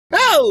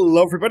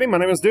Hello everybody, my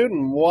name is Dude,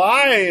 and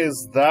why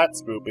is that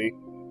spoopy?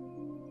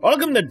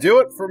 Welcome to Do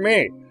It For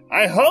Me.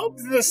 I hope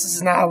this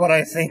is not what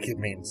I think it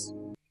means.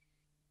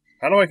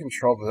 How do I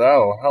control this?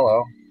 Oh,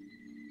 hello.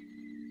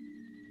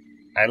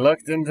 I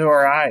looked into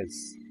her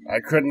eyes. I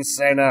couldn't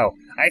say no.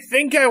 I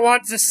think I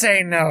want to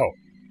say no.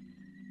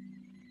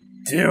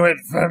 Do it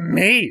for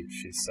me,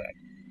 she said.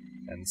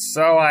 And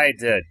so I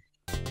did.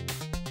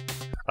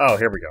 Oh,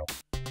 here we go.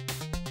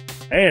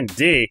 A and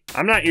D?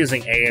 I'm not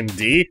using A and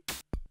D.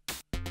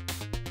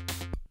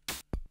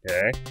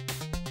 Okay.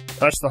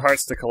 Touch the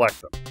hearts to collect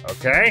them.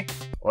 Okay?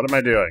 What am I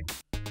doing?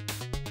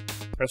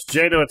 Press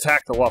J to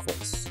attack the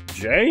waffles.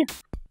 J?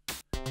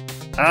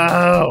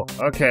 Oh!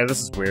 Okay, this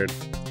is weird.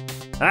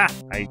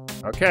 Okay.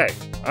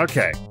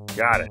 Okay.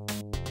 Got it.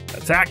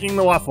 Attacking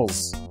the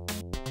waffles.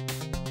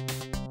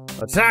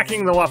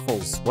 Attacking the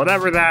waffles.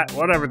 Whatever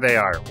they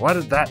are. What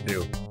did that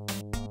do?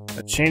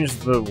 It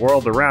changed the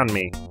world around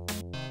me.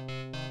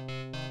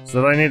 So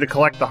do I need to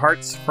collect the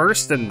hearts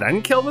first and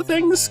then kill the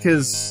things?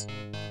 Because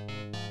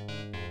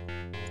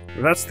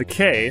if that's the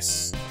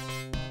case,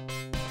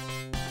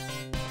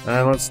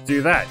 then let's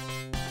do that.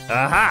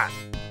 Aha!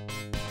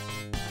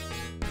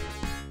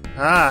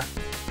 Ah.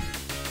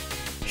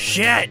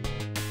 Shit!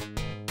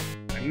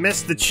 I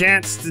missed the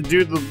chance to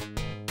do to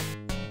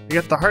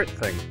get the heart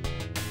thing.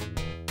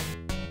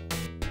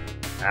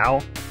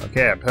 Ow.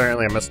 Okay,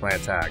 apparently I missed my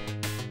attack.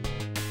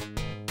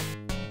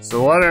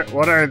 So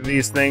what are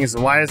these things,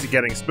 and why is it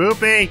getting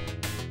spoopy?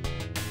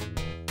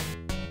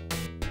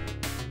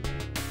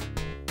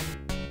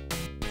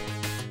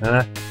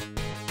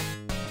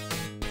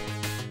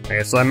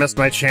 Okay, so I missed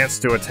my chance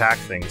to attack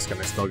things. Can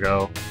I still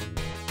go?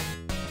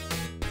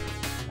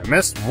 I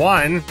missed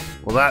one.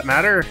 Will that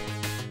matter?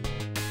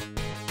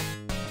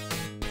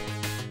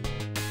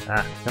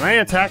 Can I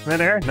attack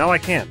midair? No, I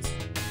can't.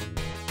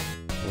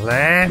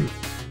 Lame.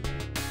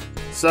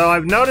 So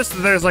I've noticed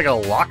that there's like a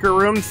locker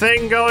room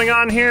thing going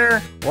on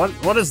here.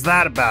 What is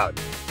that about?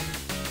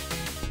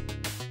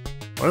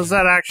 What is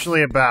that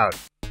actually about?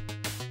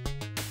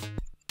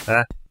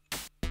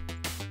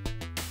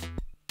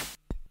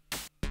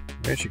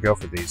 Maybe I should go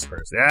for these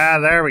first. Yeah,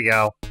 there we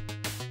go.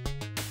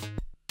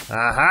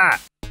 Aha!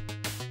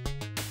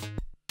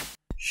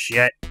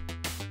 Shit.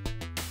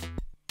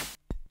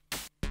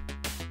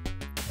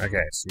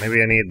 Okay, so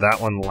maybe I need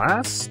that one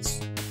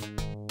last?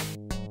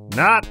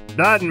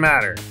 Doesn't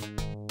matter.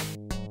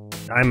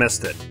 I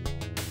missed it.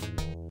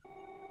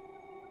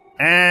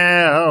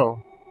 Oh.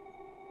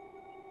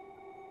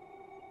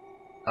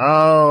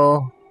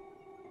 Oh.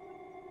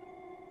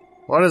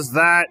 What is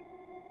that?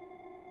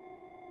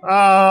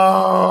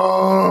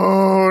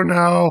 Oh,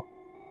 no.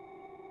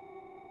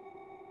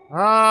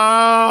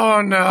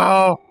 Oh,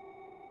 no.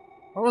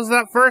 What was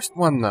that first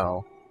one,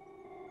 though?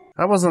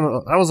 That was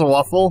a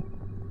waffle.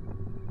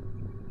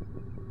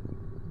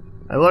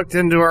 I looked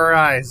into her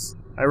eyes.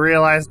 I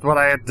realized what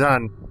I had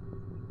done.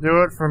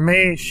 Do it for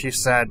me, she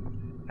said.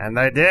 And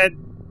I did.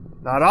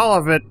 Not all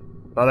of it,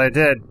 but I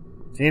did.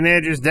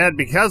 Teenager's dead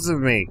because of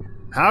me.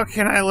 How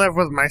can I live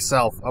with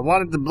myself? I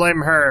wanted to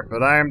blame her,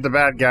 but I am the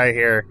bad guy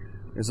here.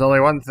 There's only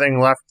one thing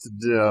left to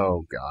do.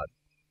 Oh, God.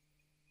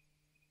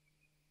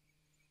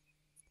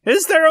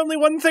 Is there only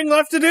one thing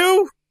left to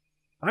do?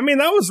 I mean,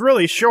 that was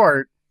really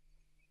short.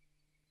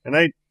 And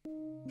I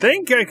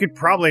think I could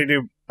probably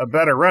do a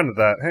better run of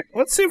that. Hey,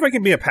 let's see if I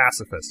can be a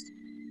pacifist.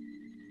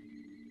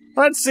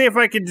 Let's see if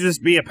I can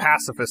just be a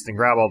pacifist and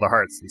grab all the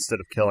hearts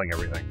instead of killing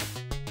everything.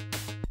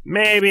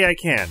 Maybe I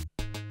can.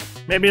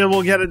 Maybe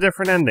we'll get a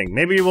different ending.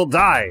 Maybe we'll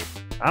die.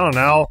 I don't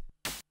know.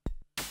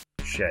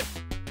 Shit.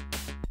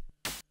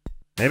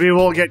 Maybe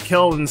we'll get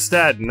killed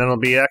instead, and then it'll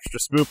be extra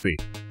spoopy.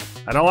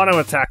 I don't want to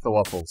attack the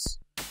waffles.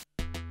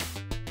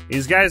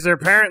 These guys are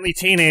apparently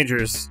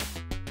teenagers.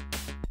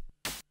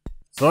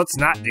 So let's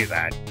not do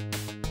that.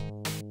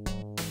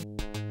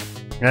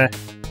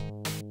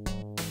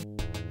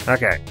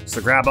 Okay,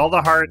 so grab all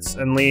the hearts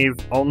and leave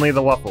only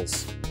the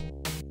waffles.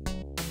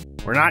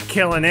 We're not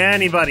killing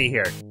anybody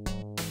here.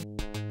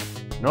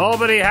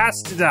 Nobody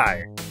has to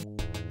die.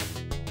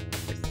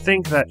 I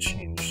think that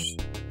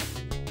changed.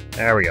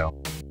 There we go.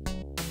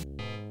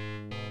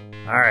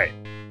 Alright.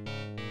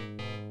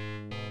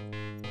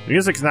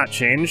 Music's not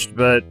changed,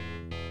 but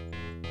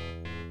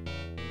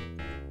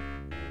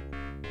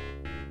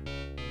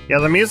yeah,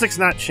 the music's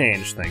not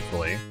changed,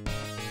 thankfully.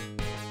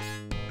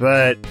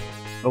 But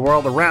the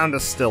world around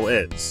us still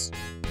is.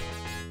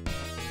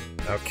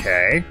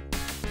 Okay.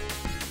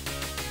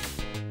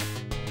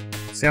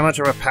 See how much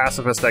of a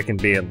pacifist I can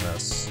be in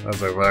this,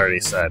 as I've already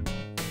said.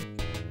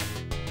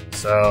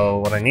 So,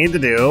 what I need to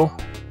do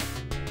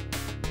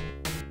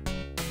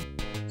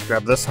is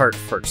grab this heart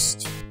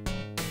first.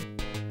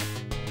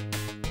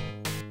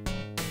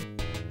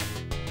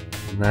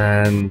 And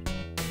then,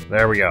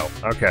 there we go.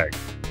 Okay.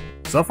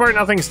 So far,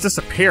 nothing's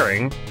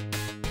disappearing.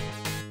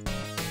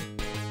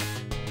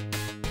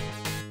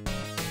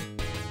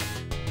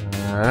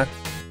 Wait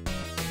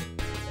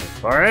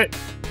for it.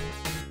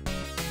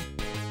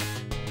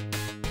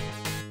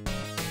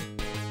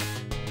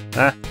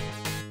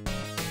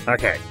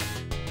 Okay.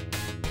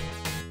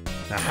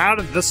 Now, how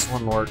did this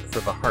one work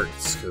for the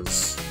hearts?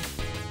 Because...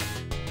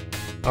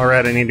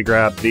 Alright, I need to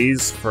grab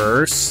these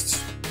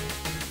first.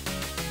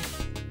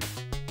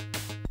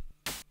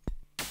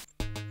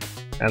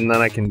 And then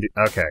I can do...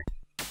 Okay.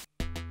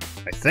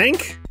 I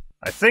think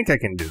I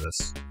can do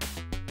this.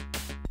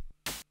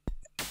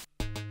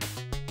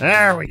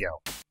 There we go.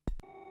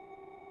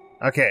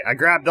 Okay, I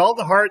grabbed all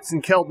the hearts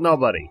and killed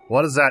nobody.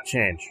 What does that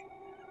change?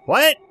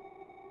 What?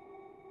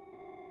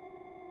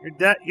 You're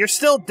dead. You're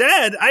still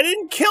dead? I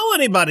didn't kill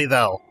anybody,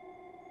 though.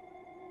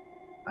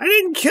 I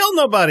didn't kill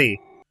nobody.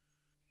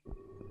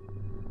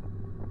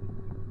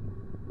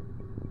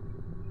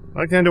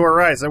 Looked into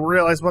her eyes. I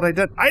realized what I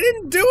did. I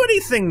didn't do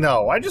anything,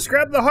 though. I just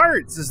grabbed the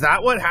hearts. Is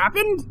that what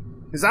happened?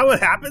 Is that what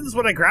happens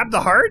when I grab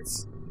the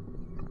hearts?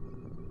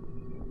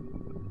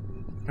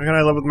 How can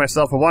I live with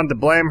myself? I wanted to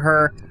blame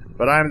her,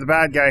 but I'm the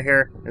bad guy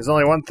here. There's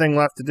only one thing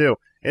left to do.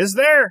 Is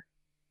there?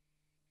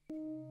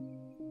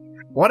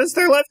 What is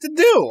there left to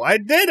do? I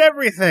did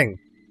everything.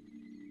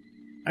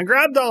 I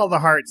grabbed all the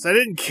hearts. I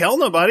didn't kill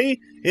nobody.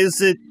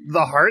 Is it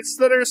the hearts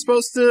that are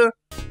supposed to...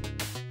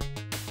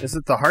 Is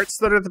it the hearts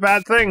that are the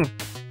bad thing?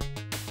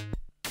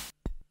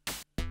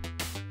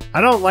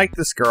 I don't like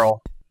this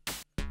girl.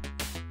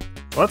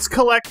 Let's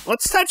collect...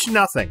 Let's touch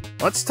nothing.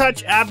 Let's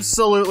touch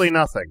absolutely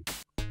nothing.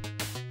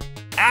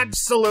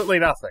 Absolutely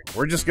nothing.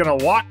 We're just gonna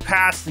walk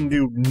past and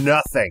do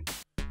nothing.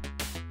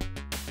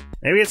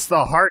 Maybe it's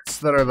the hearts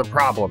that are the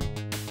problem.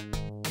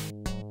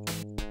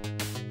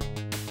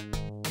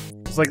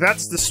 It's like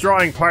that's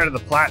destroying part of the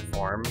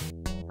platform.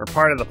 Or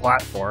part of the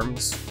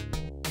platforms.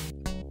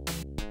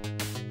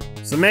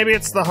 So maybe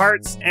it's the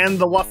hearts and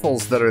the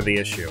waffles that are the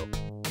issue.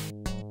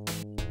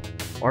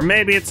 Or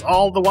maybe it's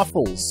all the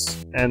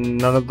waffles and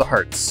none of the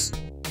hearts.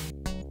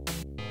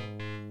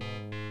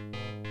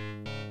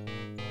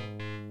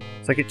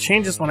 It's like it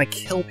changes when I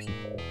kill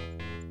people.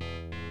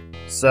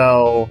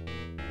 So...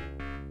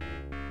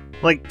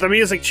 Like, the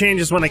music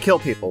changes when I kill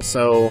people,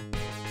 so...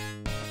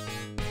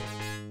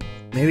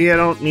 Maybe I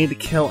don't need to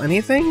kill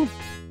anything?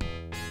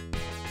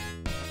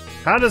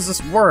 How does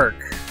this work?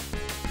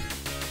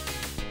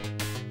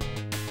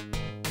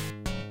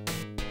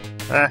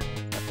 Okay.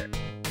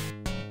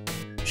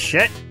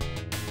 Shit!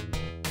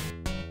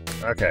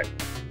 Okay.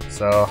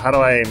 So, how do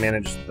I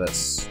manage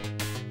this?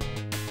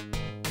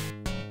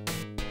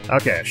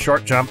 Okay, a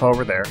short jump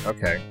over there.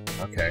 Okay,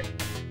 okay.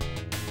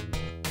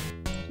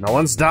 No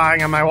one's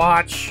dying on my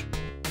watch!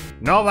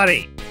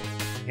 Nobody!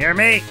 Hear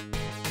me?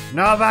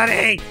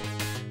 Nobody!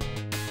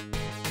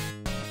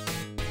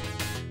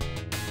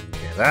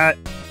 Okay, that.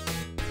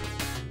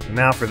 And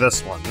now for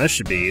this one. This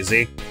should be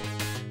easy.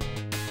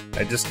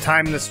 I just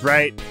timed this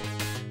right.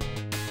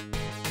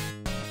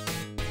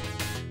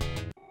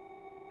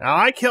 Now,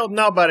 I killed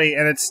nobody,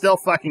 and it's still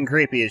fucking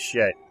creepy as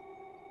shit.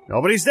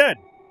 Nobody's dead.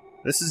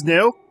 This is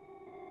new.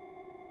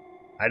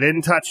 I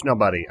didn't touch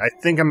nobody. I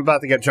think I'm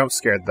about to get jump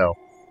scared, though.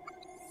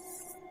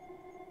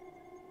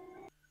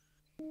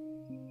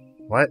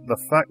 What the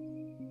fuck?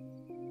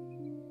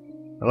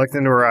 I looked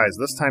into her eyes.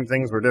 This time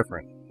things were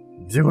different.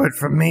 Do it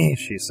for me,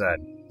 she said.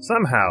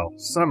 Somehow,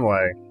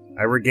 someway,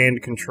 I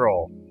regained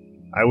control.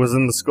 I was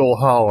in the school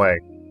hallway.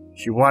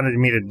 She wanted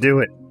me to do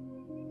it.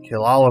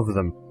 Kill all of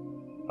them.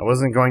 I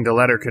wasn't going to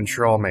let her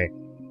control me.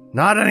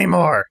 Not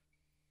anymore!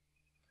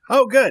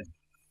 Oh, good.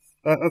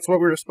 That's what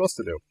we were supposed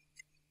to do.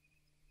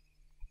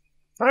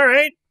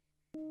 Alright.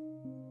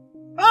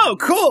 Oh,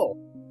 cool!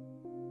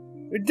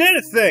 We did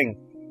a thing!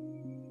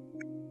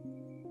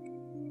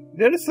 We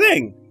did a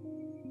thing!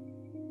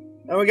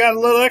 And we got a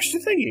little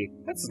extra thingy.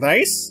 That's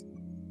nice.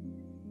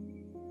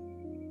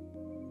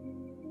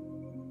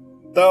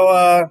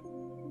 Though,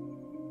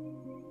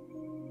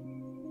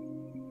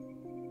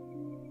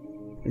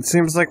 it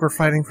seems like we're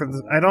fighting for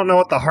the... I don't know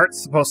what the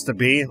heart's supposed to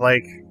be,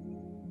 like...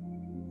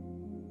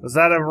 Was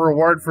that a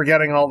reward for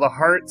getting all the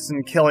hearts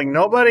and killing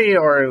nobody,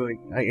 or...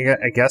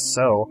 I guess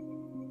so.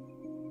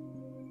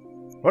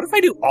 What if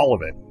I do all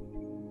of it?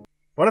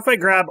 What if I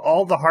grab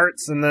all the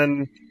hearts and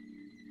then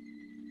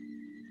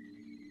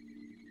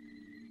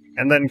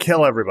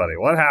kill everybody?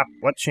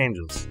 What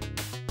changes?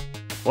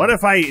 What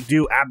if I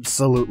do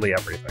absolutely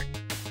everything?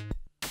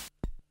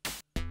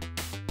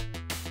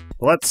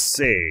 Let's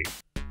see.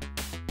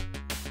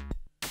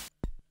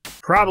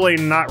 Probably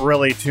not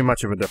really too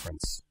much of a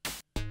difference.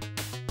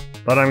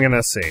 But I'm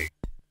gonna see.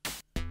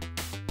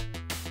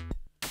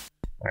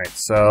 Alright,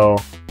 so...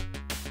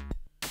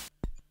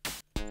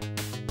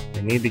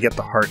 I need to get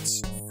the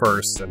hearts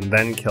first and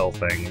then kill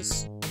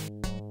things.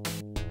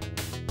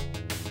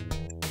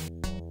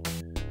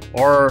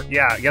 Or,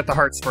 yeah, get the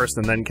hearts first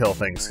and then kill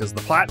things, because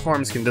the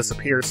platforms can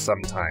disappear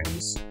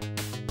sometimes.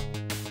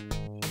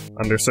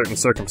 Under certain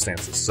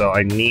circumstances, so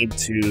I need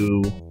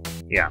to...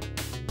 yeah.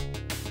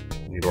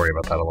 I need to worry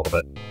about that a little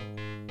bit.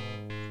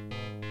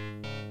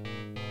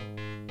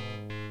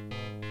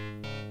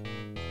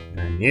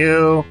 And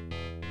you...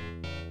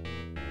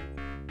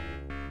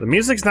 The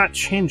music's not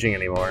changing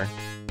anymore,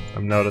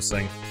 I'm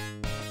noticing.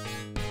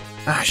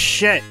 Ah,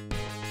 shit!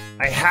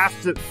 I have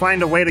to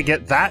find a way to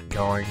get that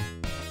going.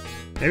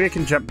 Maybe I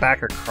can jump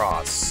back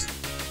across.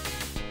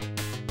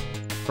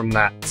 from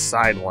that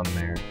side one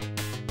there.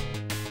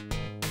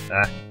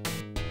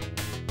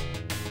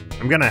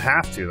 I'm gonna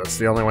have to. That's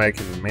the only way I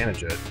can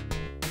manage it.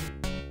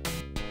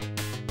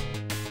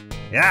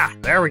 Yeah,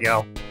 there we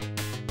go.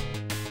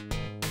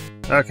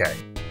 Okay.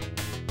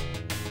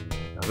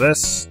 Now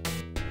this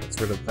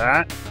gets rid of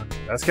that.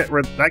 Okay,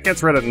 that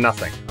gets rid of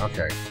nothing.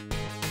 Okay.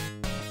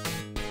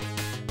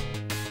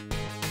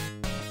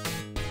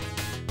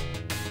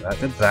 That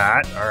did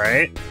that.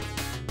 Alright.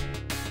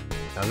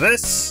 Now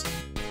this...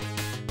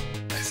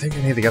 I think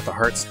I need to get the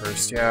hearts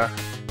first, yeah.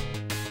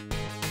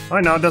 Oh,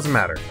 no, it doesn't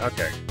matter.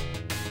 Okay.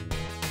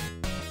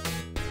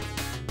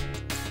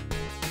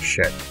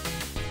 Shit.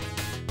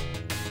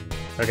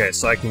 Okay,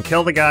 so I can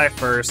kill the guy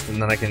first, and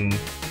then I can...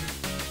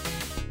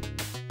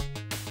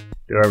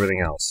 do everything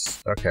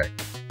else. Okay.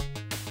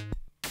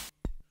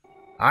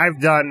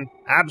 I've done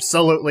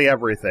absolutely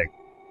everything.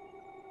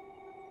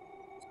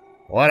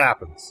 What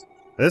happens?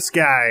 This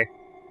guy...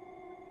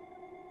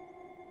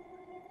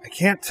 I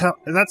can't tell...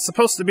 That's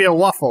supposed to be a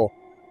waffle.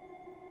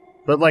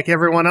 But like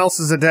everyone else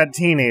is a dead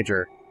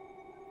teenager.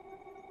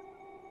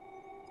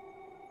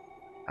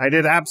 I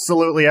did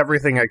absolutely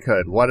everything I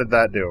could. What did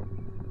that do?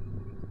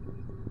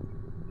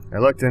 I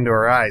looked into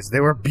her eyes.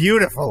 They were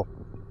beautiful.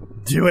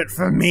 Do it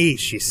for me,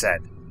 she said.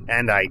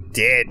 And I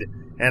did.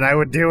 And I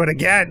would do it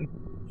again.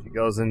 She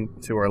goes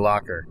into her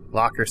locker.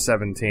 Locker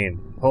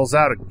 17. Pulls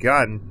out a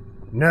gun.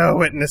 No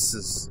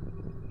witnesses.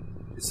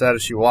 She said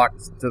as she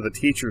walked to the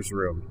teacher's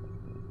room.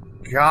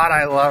 God,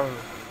 I love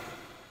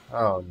her.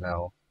 Oh,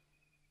 no.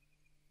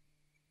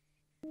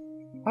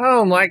 I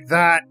don't like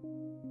that.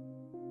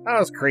 That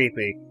was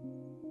creepy.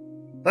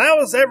 That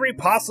was every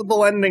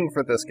possible ending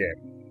for this game.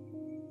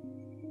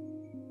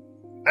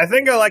 I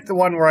think I like the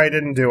one where I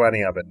didn't do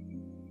any of it.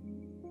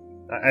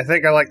 I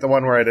think I like the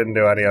one where I didn't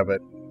do any of it.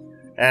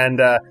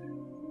 And,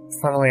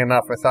 funnily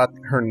enough, I thought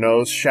her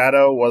nose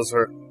shadow was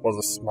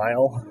a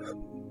smile.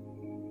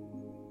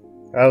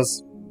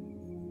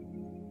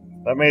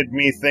 That made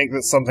me think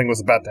that something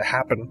was about to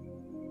happen.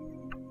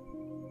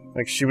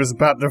 Like she was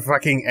about to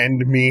fucking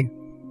end me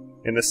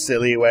in a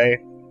silly way.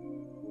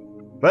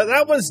 But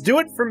that was do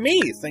it for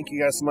me. Thank you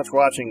guys so much for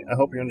watching. I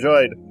hope you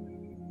enjoyed.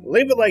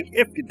 Leave a like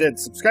if you did.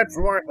 Subscribe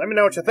for more. Let me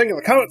know what you think in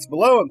the comments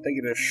below. And thank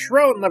you to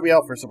Shro and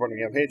Leviel for supporting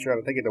me on Patreon.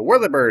 And thank you to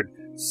Whirlybird,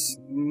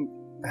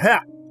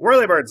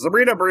 Whirlybird,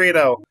 Zabrito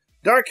Burrito,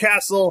 Dark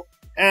Castle,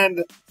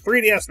 and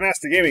 3DS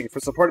Master Gaming for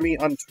supporting me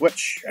on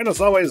Twitch. And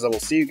as always, I will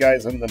see you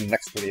guys in the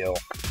next video.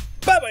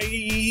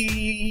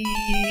 Bye-bye!